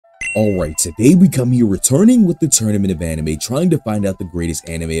Alright, today we come here returning with the Tournament of Anime, trying to find out the greatest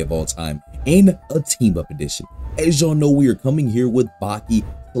anime of all time in a team-up edition. As y'all know, we are coming here with Baki,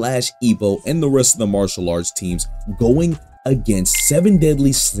 Flash, Evo, and the rest of the martial arts teams going against 7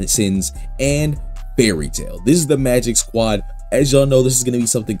 Deadly Sins and Fairy Tail. This is the Magic Squad. As y'all know, this is going to be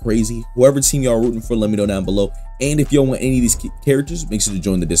something crazy. Whoever team y'all rooting for, let me know down below. And if y'all want any of these characters, make sure to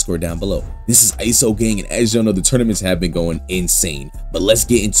join the Discord down below. This is m.u.g.e.n, and as y'all know, the tournaments have been going insane. But let's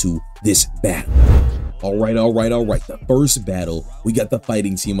get into this battle. Alright. The first battle, we got the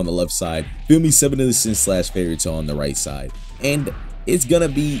fighting team on the left side. Feel me, 7 Deadly Sins slash Fairy Tail on the right side. And it's gonna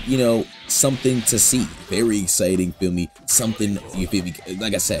be, you know, something to see. Very exciting, feel me? Something, you feel me?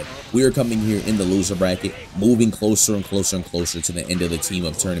 Like I said, we are coming here in the loser bracket, moving closer and closer and closer to the end of the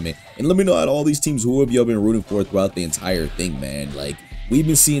team-up tournament. And let me know out of all these teams, who have y'all been rooting for throughout the entire thing, man? Like, we've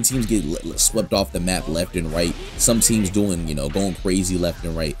been seeing teams get swept off the map left and right. Some teams doing, you know, going crazy left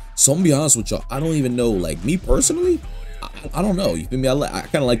and right. So I'm gonna be honest with y'all, I don't even know, like, me personally, I don't know, you feel me? I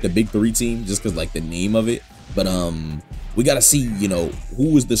kind of like the Big 3 team, just because, like, the name of it. But, we got to see, you know,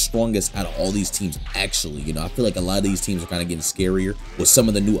 who is the strongest out of all these teams actually. You know, I feel like a lot of these teams are kind of getting scarier with some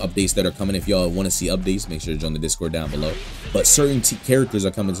of the new updates that are coming. If y'all want to see updates, make sure to join the Discord down below. But certain characters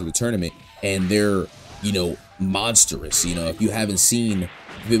are coming to the tournament, and they're, you know, monstrous. You know, if you haven't seen,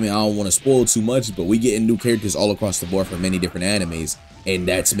 I don't want to spoil too much, but we getting new characters all across the board from many different animes, and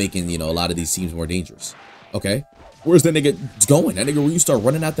that's making, you know, a lot of these teams more dangerous. Okay, where's that nigga going? That nigga Ryu start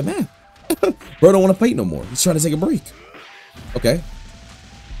running out the map. Bro don't want to fight no more. He's trying to take a break. Okay.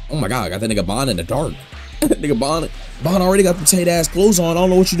 Oh my god, I got that nigga Bond in the dark. Nigga Bond already got the tight ass clothes on. I don't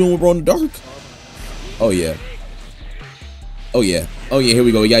know what you're doing with bro in the dark. Oh yeah. Here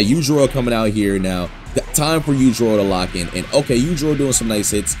we go. We got m.u.g.e.n coming out here now. Got time for m.u.g.e.n to lock in. And okay, m.u.g.e.n doing some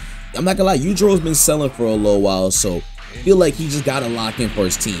nice hits. I'm not gonna lie, m.u.g.e.n has been selling for a little while, so I feel like he just gotta lock in for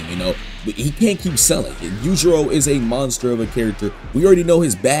his team, you know. He can't keep selling. m.u.g.e.n is a monster of a character. We already know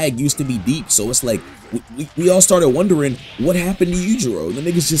his bag used to be deep, so it's like we all started wondering what happened to m.u.g.e.n. The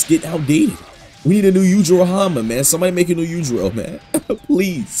niggas just getting outdated. We need a new m.u.g.e.n Hama, man. Somebody make a new m.u.g.e.n, man.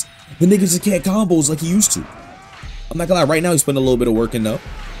 Please. The niggas just can't combos like he used to. I'm not gonna lie, right now he's putting a little bit of work in though.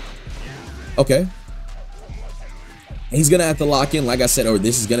 Okay. And he's gonna have to lock in, like I said, or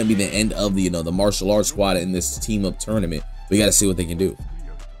this is gonna be the end of the, you know, the martial arts squad in this team-up tournament. We gotta see what they can do.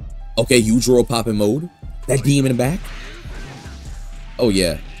 Okay, m.u.g.e.n popping mode. That demon back. Oh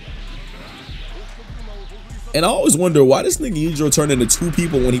yeah. And I always wonder why this nigga m.u.g.e.n turned into 2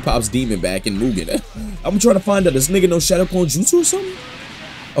 people when he pops demon back in MUGEN. I'm trying to find out, this nigga no Shadow Clone Jutsu or something?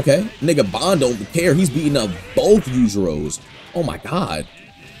 Okay, nigga Bond don't care. He's beating up both m.u.g.e.ns. Oh my god.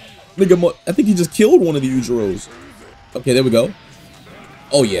 Nigga, I think he just killed one of the m.u.g.e.ns. Okay, there we go.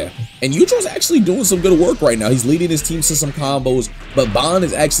 Oh yeah, and m.u.g.e.n's actually doing some good work right now. He's leading his team to some combos, but Bond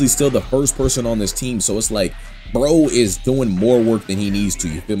is actually still the first person on this team, so it's like bro is doing more work than he needs to,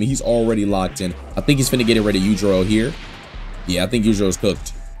 you feel me? He's already locked in. I think he's finna get it ready. m.u.g.e.n here. Yeah, I think m.u.g.e.n's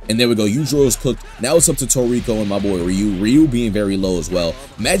cooked. And there we go, m.u.g.e.n's cooked. Now it's up to Toriko and my boy Ryu being very low as well.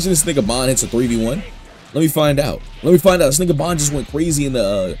 Imagine this nigga Bond hits a 3v1. Let me find out. This nigga Bond just went crazy in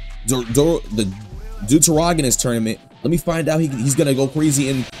the Deuteragonist tournament. Let me find out he's gonna go crazy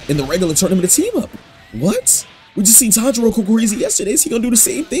in the regular tournament of team up. What? We just seen Tanjiro go crazy yesterday. Is he gonna do the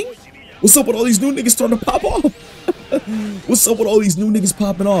same thing? What's up with all these new niggas starting to pop off? What's up with all these new niggas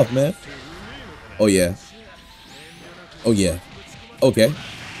popping off, man? Oh yeah. Okay.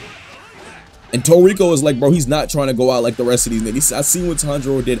 And Toriko is like, bro, he's not trying to go out like the rest of these niggas. I see what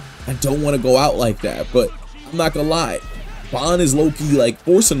Tanjiro did. I don't want to go out like that, but I'm not gonna lie. Bond is low-key like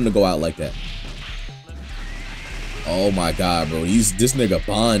forcing him to go out like that. Oh my god, bro. This nigga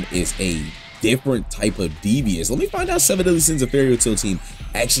Bond is a different type of devious. Let me find out 7 Deadly Sins and Fairy Tail team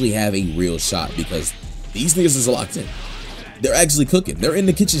actually have a real shot, because these niggas is locked in. They're actually cooking. They're in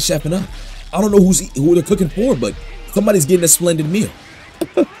the kitchen chefing up. I don't know who they're cooking for, but somebody's getting a splendid meal.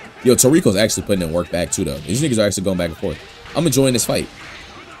 Yo, Toriko's actually putting in work back too, though. These niggas are actually going back and forth. I'm enjoying this fight.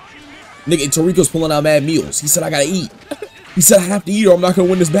 Nigga, Toriko's pulling out mad meals. He said, I gotta eat. He said, I have to eat or I'm not gonna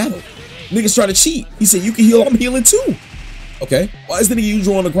win this battle. Niggas trying to cheat. He said, you can heal, I'm healing too. Okay, why is the nigga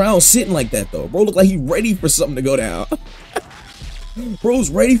m.u.g.e.n on the ground sitting like that though? Bro look like he ready for something to go down. Bro's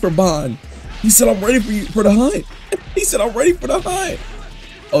ready for Bond. He said, I'm ready for the hunt. He said, I'm ready for the hunt.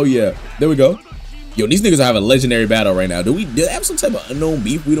 Oh yeah, there we go. Yo, these niggas are having a legendary battle right now. Do they have some type of unknown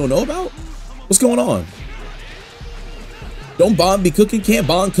beef we don't know about? What's going on? Don't Bond be cooking? Can't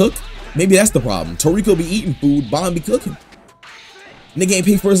Bond cook? Maybe that's the problem. Toriko be eating food, Bond be cooking. Nigga ain't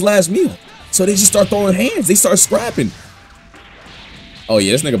paid for his last meal. So they just start throwing hands. They start scrapping. Oh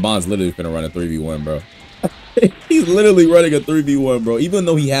yeah, this nigga Bond's literally finna run a 3v1, bro. He's literally running a 3v1, bro. Even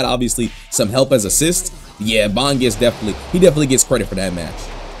though he had obviously some help as assist, yeah, Bond definitely gets credit for that match.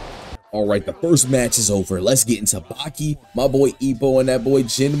 All right, the first match is over. Let's get into Baki, my boy Ippo, and that boy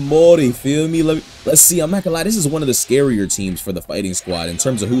m.u.g.e.n. Feel me? Let's see. I'm not gonna lie. This is one of the scarier teams for the fighting squad in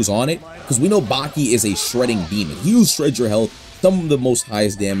terms of who's on it, because we know Baki is a shredding demon. He will shred your health, some of the most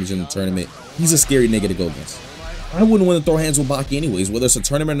highest damage in the tournament. He's a scary nigga to go against. I wouldn't want to throw hands with Baki anyways, whether it's a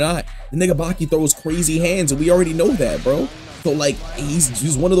tournament or not. The nigga Baki throws crazy hands, and we already know that, bro. So like,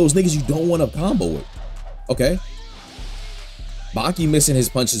 he's one of those niggas you don't want to combo with. Okay. Baki missing his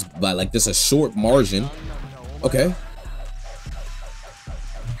punches by like just a short margin. Okay.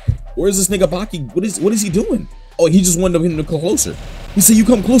 Where's this nigga Baki? What is he doing? Oh, he just wanted him to come closer. He said, you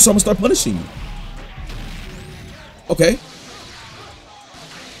come closer, I'm gonna start punishing you. Okay.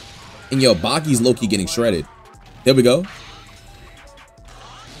 And yo, Baki's low-key getting shredded. There we go.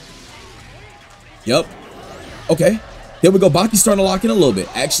 Yup. Okay. There we go. Baki's starting to lock in a little bit.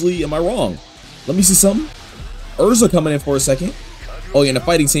 Actually, am I wrong? Let me see something. Urza coming in for a second. Oh yeah, and the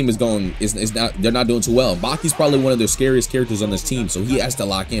fighting team they're not doing too well. Baki's probably one of their scariest characters on this team, so he has to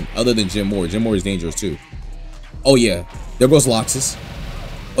lock in, other than m.u.g.e.n. m.u.g.e.n is dangerous too. Oh yeah, there goes Loxus.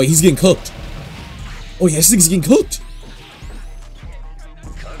 Oh, he's getting cooked. Oh yeah, this nigga's getting cooked.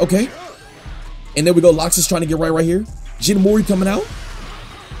 Okay. And there we go, Loxus trying to get right here. m.u.g.e.n coming out.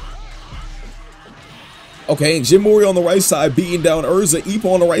 Okay, and m.u.g.e.n on the right side beating down Urza.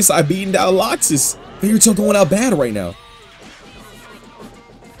 Ippo on the right side beating down Loxus. Fairytale going out bad right now.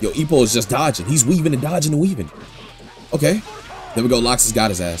 Yo, Ippo is just dodging. He's weaving and dodging and weaving. Okay. There we go. Loxus got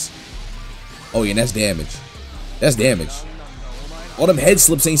his ass. Oh, yeah, and that's damage. That's damage. All them head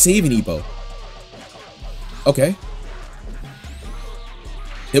slips ain't saving Ippo. Okay.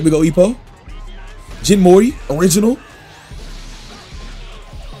 Here we go, Ippo. m.u.g.e.n original.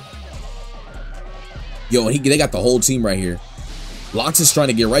 Yo, they got the whole team right here. Loxus is trying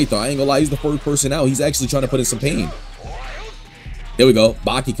to get right, though. I ain't gonna lie, he's the first person out. He's actually trying to put in some pain. There we go.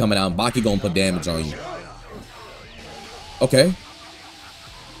 Baki coming out. Baki gonna put damage on you. Okay.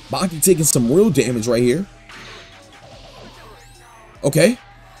 Baki taking some real damage right here. Okay.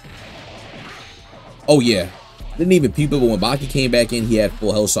 Oh, yeah. Didn't even peep it, but when Baki came back in, he had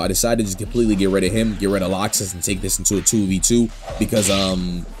full health, so I decided to just completely get rid of him, get rid of Loxus, and take this into a 2v2, because,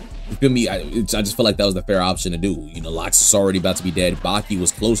 you feel me? I just feel like that was the fair option to do. You know, Loxus is already about to be dead. Baki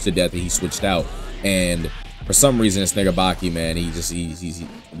was close to death and he switched out. And for some reason, this nigga Baki, man, he's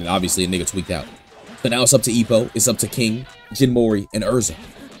obviously a nigga tweaked out. So now it's up to Ippo, it's up to King, m.u.g.e.n, and Urza.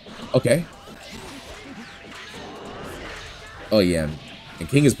 Okay. Oh, yeah. And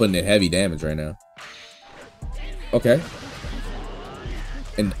King is putting in heavy damage right now. Okay.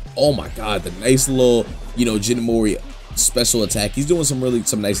 And oh my god, the nice little, you know, m.u.g.e.n special attack. He's doing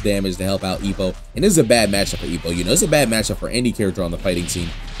some nice damage to help out Ippo. And this is a bad matchup for Ippo. You know, it's a bad matchup for any character on the fighting team,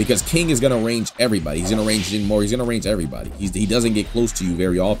 because King is gonna range everybody. He's gonna range m.u.g.e.n, he's gonna range everybody. He doesn't get close to you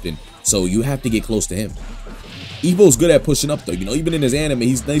very often, so you have to get close to him. Ippo's good at pushing up though. You know, even in his anime,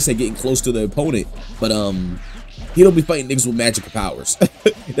 he's nice at getting close to the opponent, but he don't be fighting niggas with magical powers.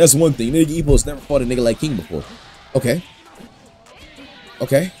 That's one thing. Nigga Ippo's never fought a nigga like King before. Okay.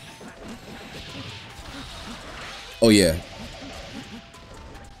 Okay. Oh, yeah.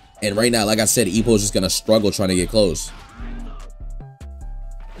 And right now, like I said, Ippo's just going to struggle trying to get close.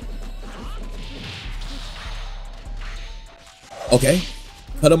 Okay.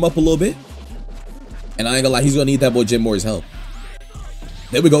 Cut him up a little bit. And I ain't gonna lie, he's going to need that boy m.u.g.e.n's help.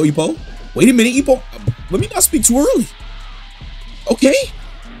 There we go, Ippo. Wait a minute, Ippo. Let me not speak too early. Okay.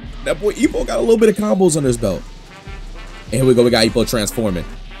 That boy Ippo got a little bit of combos under his belt. And here we go. We got Ippo transforming.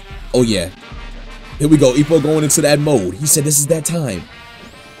 Oh, yeah. Here we go. Ippo going into that mode. He said this is that time.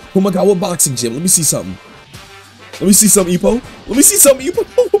 Oh, my God. What boxing gym? Let me see something. Let me see something, Ippo. Let me see something,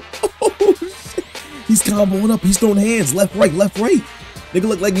 Ippo. Oh, shit. He's comboing up. He's throwing hands. Left, right, left, right. Nigga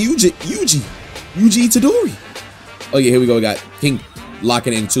look like Yuji Itadori. Oh, yeah. Here we go. We got King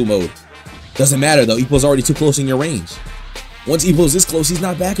locking in 2 mode. Doesn't matter, though. Ippo's already too close in your range. Once Ippo's this close, he's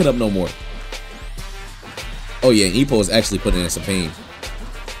not backing up no more. Oh, yeah. Ippo is actually putting in some pain.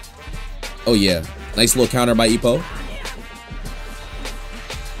 Oh, yeah. Nice little counter by Ippo.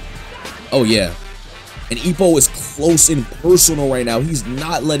 Oh, yeah. And Ippo is close and personal right now. He's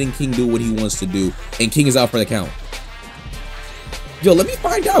not letting King do what he wants to do. And King is out for the count. Yo, let me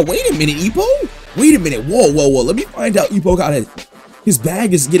find out. Wait a minute, Ippo. Wait a minute. Whoa, whoa, whoa. Let me find out. Ippo got his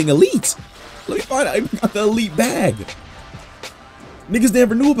bag is getting elite. Let me find out. He got the elite bag. Niggas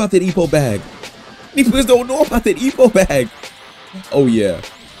never knew about that Ippo bag. Niggas don't know about that Ippo bag. Oh, yeah.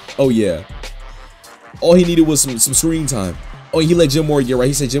 Oh, yeah. All he needed was some screen time. Oh, he let m.u.g.e.n get right.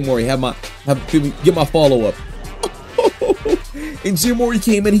 He said, m.u.g.e.n, get my follow-up. And Jim Mori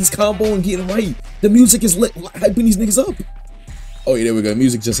came in, he's comboing, getting right. The music is lit, hyping these niggas up. Oh yeah, there we go.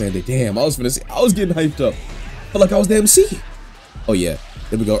 Music just ended. Damn, I was finna say, I was getting hyped up. Felt like I was the MC. Oh yeah,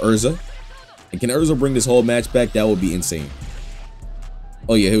 there we go, Urza. And can Urza bring this whole match back? That would be insane.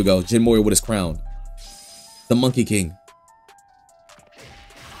 Oh yeah, here we go. Jin Mori with his crown. The Monkey King.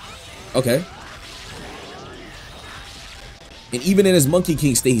 Okay. And even in his Monkey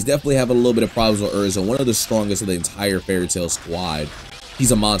King state, he's definitely having a little bit of problems with Urza, one of the strongest of the entire Fairy Tail squad.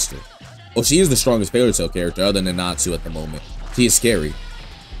 He's a monster. Oh, she is the strongest Fairy Tail character other than Natsu at the moment. She is scary.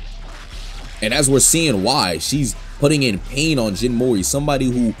 And as we're seeing why, she's putting in pain on Jin Mori,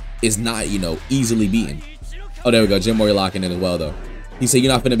 somebody who is not, you know, easily beaten. Oh, there we go. Jin Mori locking in as well, though. He said,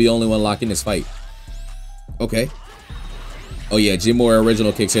 you're not going to be the only one locking this fight. Okay. Oh, yeah. Jin Mori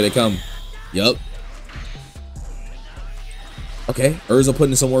original kicks. Here they come. Yup. Okay. Urza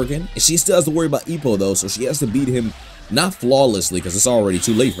putting some work in. And she still has to worry about Ippo, though, so she has to beat him not flawlessly because it's already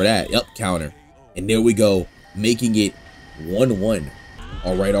too late for that. Yup. Counter. And there we go. Making it 1-1.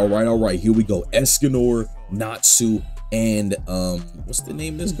 All right, all right, all right. Here we go. Escanor, Natsu, and what's the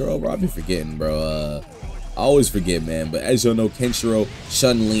name of this girl, bro? I be forgetting, bro. I always forget, man. But as y'all know, Kenshiro,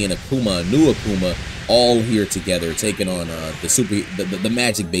 Chun-Li, and Akuma, new Akuma, all here together, taking on the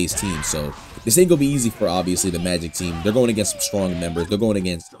Magic-based team. So this ain't gonna be easy for obviously the Magic team. They're going against some strong members. They're going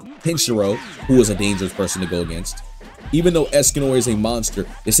against Kenshiro, who is a dangerous person to go against. Even though Escanor is a monster,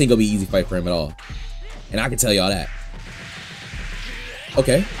 this ain't gonna be an easy fight for him at all. And I can tell y'all that.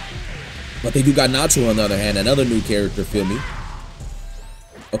 Okay. But they do got Natsu on the other hand, another new character, feel me?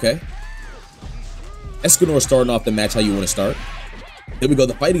 Okay. Escanor starting off the match how you want to start. There we go,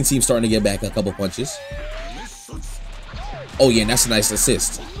 the fighting team starting to get back a couple punches. Oh yeah, and that's a nice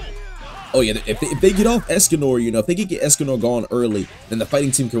assist. Oh yeah, if they get off Escanor, you know, if they can get Escanor gone early, then the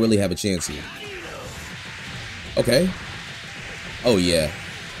fighting team can really have a chance here. Okay. Oh yeah.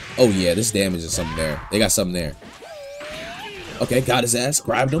 Oh yeah, this damage is something there. They got something there. Okay, got his ass,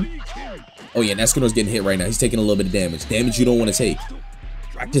 grabbed him. Oh yeah, Escanor's getting hit right now. He's taking a little bit of damage. Damage you don't want to take.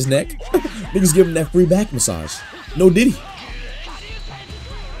 Cracked his neck. Niggas give him that free back massage. No diddy.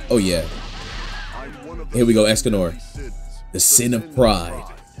 Oh yeah. Here we go, Escanor. The Sin of Pride.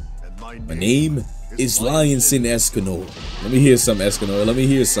 My name is Lion Sin Escanor. Let me hear some, Escanor. Let me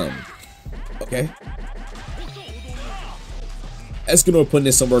hear some. Okay. Escanor putting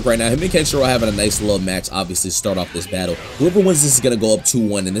in some work right now. Him and Kenshiro having a nice little match, obviously, to start off this battle. Whoever wins this is going to go up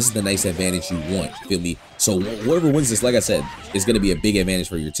 2-1, and this is the nice advantage you want, feel me? So whoever wins this, like I said, is going to be a big advantage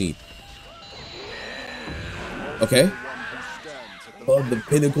for your team. Okay. Of the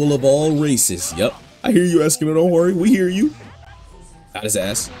pinnacle of all races. Yep. I hear you, Escanor. Don't worry. We hear you. Got his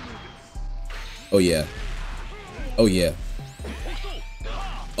ass. Oh, yeah. Oh, yeah.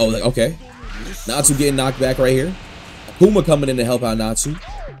 Oh, okay. Natsu getting knocked back right here. Akuma coming in to help out Natsu.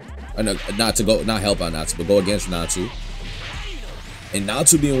 No, not help out Natsu, but go against Natsu. And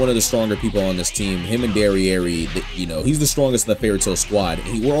Natsu being one of the stronger people on this team, him and Darriere, you know, he's the strongest in the Fairy Tail squad.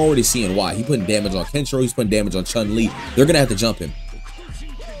 We're already seeing why. He's putting damage on Kenshiro, he's putting damage on Chun-Li. They're going to have to jump him.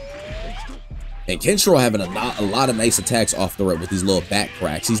 And Kenshiro having a lot of nice attacks off the rip with these little back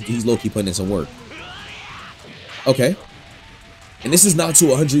cracks. He's low-key putting in some work. Okay. And this is not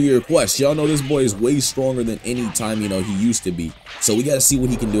to a 100-year quest. Y'all know this boy is way stronger than any time, you know, he used to be. So we got to see what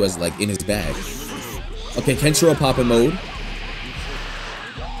he can do as, like, in his bag. Okay, Kenshiro popping mode.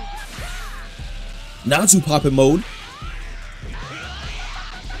 Natsu popping mode.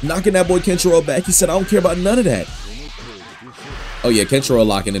 Knocking that boy Kenshiro back. He said, I don't care about none of that. Oh, yeah, Kenshiro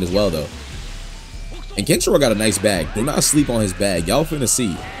locking it as well, though. And Kenshiro got a nice bag. Do not sleep on his bag. Y'all finna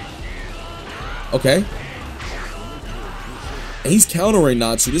see. Okay. And he's countering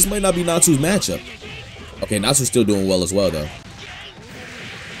Natsu. This might not be Natsu's matchup. Okay, Natsu's still doing well as well, though.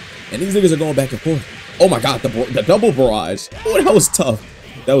 And these niggas are going back and forth. Oh my god, the double barrage. Oh, that was tough.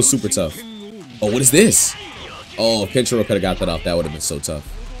 That was super tough. Oh, what is this? Oh, Kenshiro could have got that off. That would have been so tough.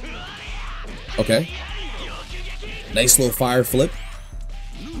 Okay. Nice little fire flip.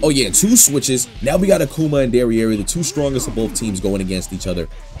 Oh yeah, 2 switches. Now we got Akuma and Darriere, the 2 strongest of both teams going against each other.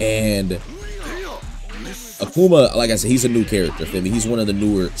 And Akuma, like I said, he's a new character, feel me? He's one of the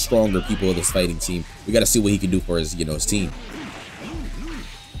newer, stronger people of this fighting team. We got to see what he can do for his, you know, his team.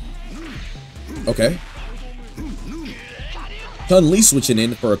 Okay. Chun-Li switching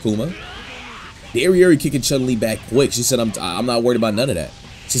in for Akuma. Darriere kicking Chun-Li back quick. She said, I'm not worried about none of that.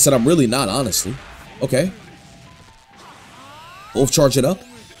 She said, I'm really not, honestly. Okay. Both charge it up.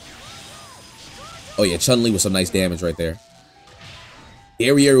 Oh yeah, Chun-Li with some nice damage right there.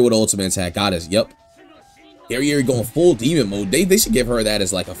 Darriere with ultimate attack. Got us. Yep. Darriere going full demon mode. They should give her that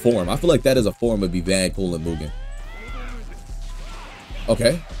as like a form. I feel like that as a form would be bad cool in Mugen.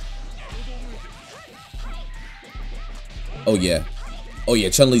 Okay. Oh, yeah. Oh, yeah.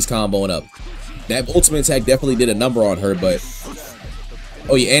 Chun-Li's comboing up. That ultimate attack definitely did a number on her, but...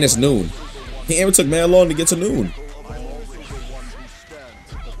 Oh, yeah. And it's noon. He ever took man long to get to noon.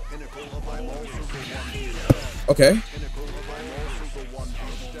 Okay.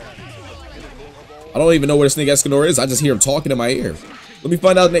 I don't even know where this nigga Escanor is. I just hear him talking in my ear. Let me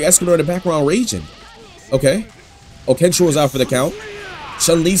find out nigga Escanor in the background raging. Okay. Oh, Kenshiro is out for the count.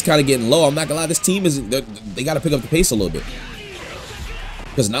 Chun-Li's kind of getting low. I'm not gonna lie. This team is... They got to pick up the pace a little bit.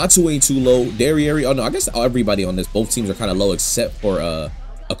 Because Natsu ain't too low. Darriere... Oh, no. I guess everybody on this... Both teams are kind of low except for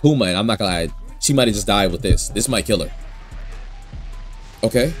Akuma. And I'm not gonna lie. She might have just died with this. This might kill her.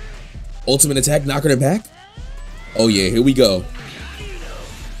 Okay. Ultimate attack. Knocking her back. Oh, yeah. Here we go.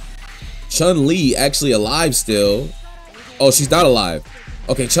 Chun-Li actually alive still. Oh, she's not alive.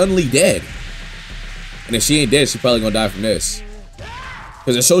 Okay, Chun-Li dead. And if she ain't dead, she's probably gonna die from this.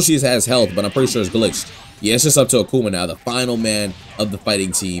 Because it shows she has health, but I'm pretty sure it's glitched. Yeah, it's just up to Akuma now, the final man of the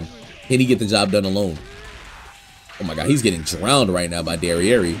fighting team. Can he get the job done alone? Oh my god, he's getting drowned right now by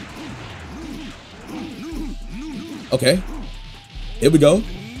Darriere. Okay. Here we go.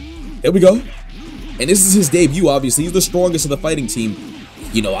 Here we go. And this is his debut, obviously. He's the strongest of the fighting team.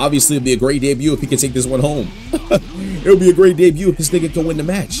 You know, obviously it'd be a great debut if he could take this one home. It would be a great debut if this nigga can win the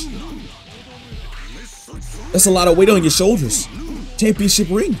match. That's a lot of weight on your shoulders. Championship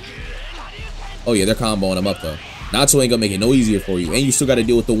ring. Oh yeah, they're comboing him up though. Natsu ain't gonna make it no easier for you. And you still gotta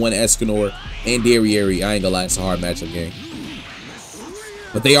deal with the one Escanor and Darriere. I ain't gonna lie, it's a hard matchup game.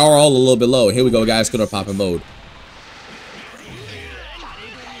 But they are all a little bit low. Here we go, guys. Escanor popping mode.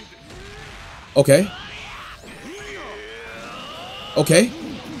 Okay. Okay.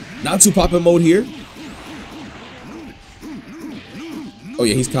 Natsu popping mode here. Oh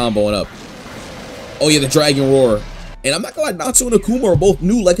yeah, he's comboing up. Oh yeah, the Dragon Roar. And I'm not gonna lie, Natsu and Akuma are both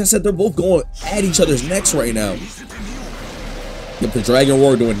new. Like I said, they're both going at each other's necks right now. Yep, the Dragon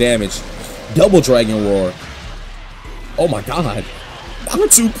Roar doing damage. Double Dragon Roar. Oh my god.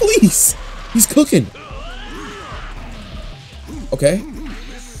 Natsu, please. He's cooking. Okay.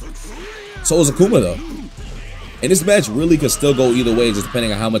 So is Akuma though. And this match really could still go either way, just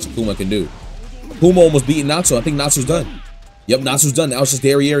depending on how much Akuma can do. Akuma almost beating Natsu. I think Natsu's done. Yep, Natsu's done. Now it's just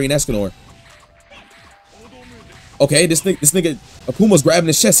Darriere and Escanor. Okay, this nigga Akuma's grabbing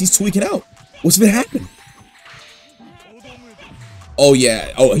his chest. He's tweaking out. What's been happening? Oh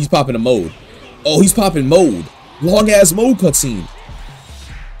yeah. Oh, he's popping a mode. Oh, he's popping mode. Long ass mode cutscene.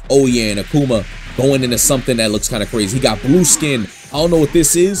 Oh yeah, and Akuma going into something that looks kind of crazy. He got blue skin. I don't know what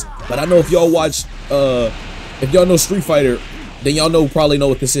this is, but I know if y'all watch if y'all know Street Fighter, then y'all probably know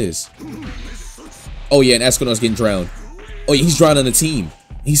what this is. Oh yeah, and Escanor's getting drowned. Oh yeah, he's drowning the team.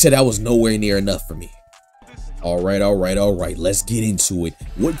 He said that was nowhere near enough for me. All right. Let's get into it.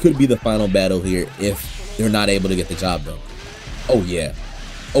 What could be the final battle here if they're not able to get the job done? Oh yeah.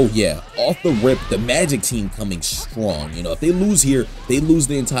 Oh yeah. Off the rip, the Magic team coming strong. You know, if they lose here, they lose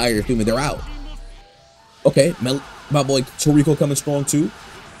the entire thing and they're out. Okay, my boy Toriko coming strong too.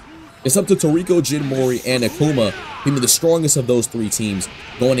 It's up to Toriko, Jinmori, and Akuma being the strongest of those three teams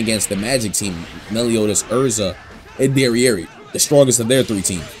going against the Magic team, Meliodas, Urza, and Darriere, the strongest of their three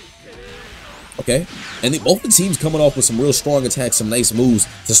teams. Okay, and both the teams coming off with some real strong attacks, some nice moves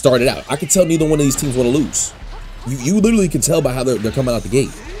to start it out. I can tell neither one of these teams want to lose. You literally can tell by how they're coming out the gate.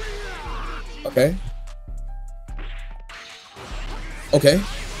 Okay. Okay.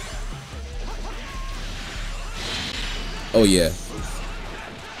 Oh yeah.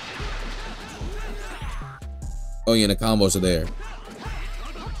 Oh yeah, and the combos are there.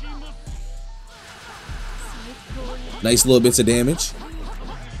 Nice little bits of damage.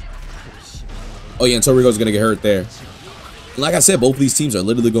 Oh yeah, and Toriko's gonna get hurt there. Like I said, both of these teams are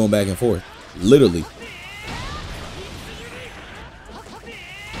literally going back and forth. Literally.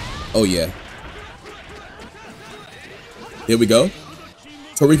 Oh yeah. Here we go.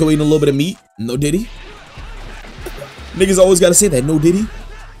 Toriko eating a little bit of meat. No diddy. Niggas always gotta say that. No diddy.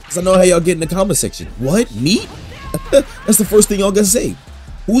 Because I know how y'all get in the comment section. What? Meat? That's the first thing y'all gonna say.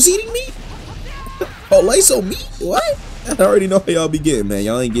 Who's eating meat? Oh, Lyso meat? What? I already know how y'all be getting, man.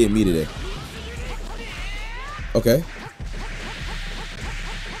 Y'all ain't getting me today. Okay.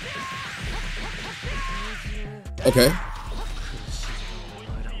 Okay.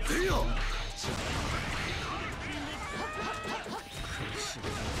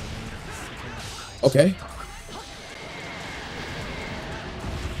 Okay.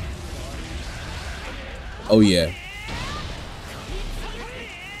 Oh yeah.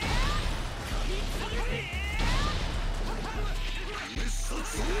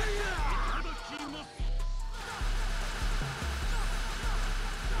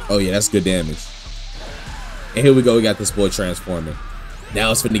 Oh yeah, that's good damage. And here we go, we got this boy transforming.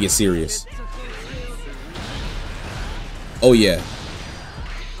 Now it's finna get serious. Oh yeah.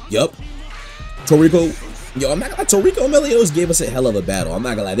 Yup. Toriko. Yo, I'm not gonna lie, Toriko and Meliodas gave us a hell of a battle. I'm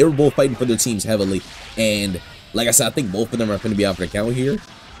not gonna lie. They were both fighting for their teams heavily. And like I said, I think both of them are finna be out for the count here.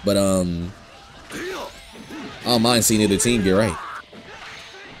 But I don't mind seeing either team get right.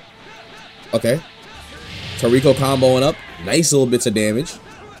 Okay. Toriko comboing up. Nice little bits of damage.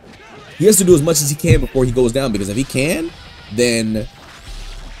 He has to do as much as he can before he goes down, because if he can, then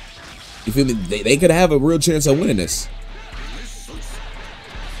you feel me? They could have a real chance of winning this.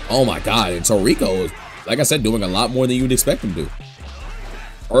 Oh my god, and Toriko is, like I said, doing a lot more than you would expect him to.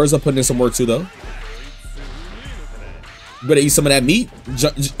 Urza putting in some work too, though. You better eat some of that meat,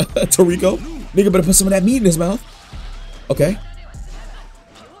 Toriko. Nigga better put some of that meat in his mouth. Okay.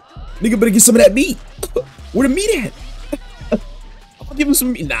 Nigga better get some of that meat. Where the meat at? I'll give him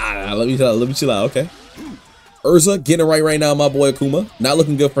some meat. Nah, let me chill out, okay. Urza getting it right now, my boy Akuma. Not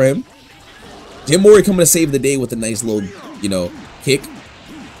looking good for him. Jim Mori coming to save the day with a nice little, you know, kick.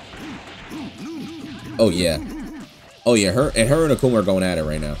 Oh yeah. Oh yeah, her and Akuma are going at it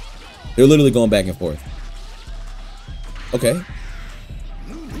right now. They're literally going back and forth. Okay.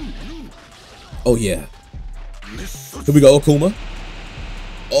 Oh yeah. Here we go, Akuma.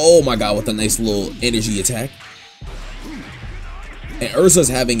 Oh my god, with a nice little energy attack. And Urza's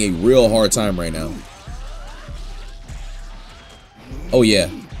having a real hard time right now. Oh yeah.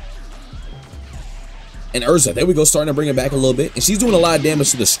 And Urza, there we go, starting to bring it back a little bit. And she's doing a lot of damage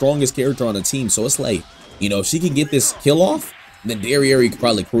to the strongest character on the team. So it's like, you know, if she can get this kill off, then Darriere could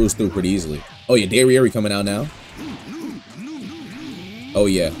probably cruise through pretty easily. Oh yeah, Darriere coming out now. Oh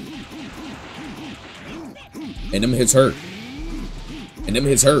yeah. And them hits hurt. And them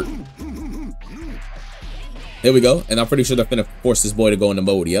hits hurt. There we go. And I'm pretty sure they're finna force this boy to go into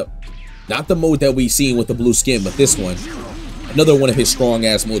mode. Yep. Not the mode that we seen with the blue skin, but this one. Another one of his strong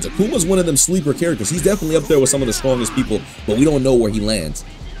ass modes. Akuma's one of them sleeper characters. He's definitely up there with some of the strongest people, but we don't know where he lands.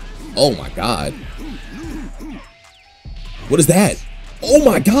 Oh my god. What is that? Oh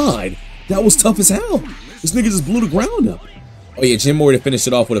my god. That was tough as hell. This nigga just blew the ground up. Oh yeah, Jim Mori to finish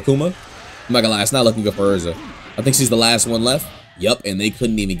it off with Akuma. I'm not gonna lie, it's not looking good for Urza. I think she's the last one left. Yup, and they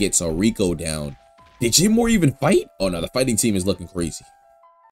couldn't even get Toriko down. Did Jim Mori even fight? Oh no, the fighting team is looking crazy.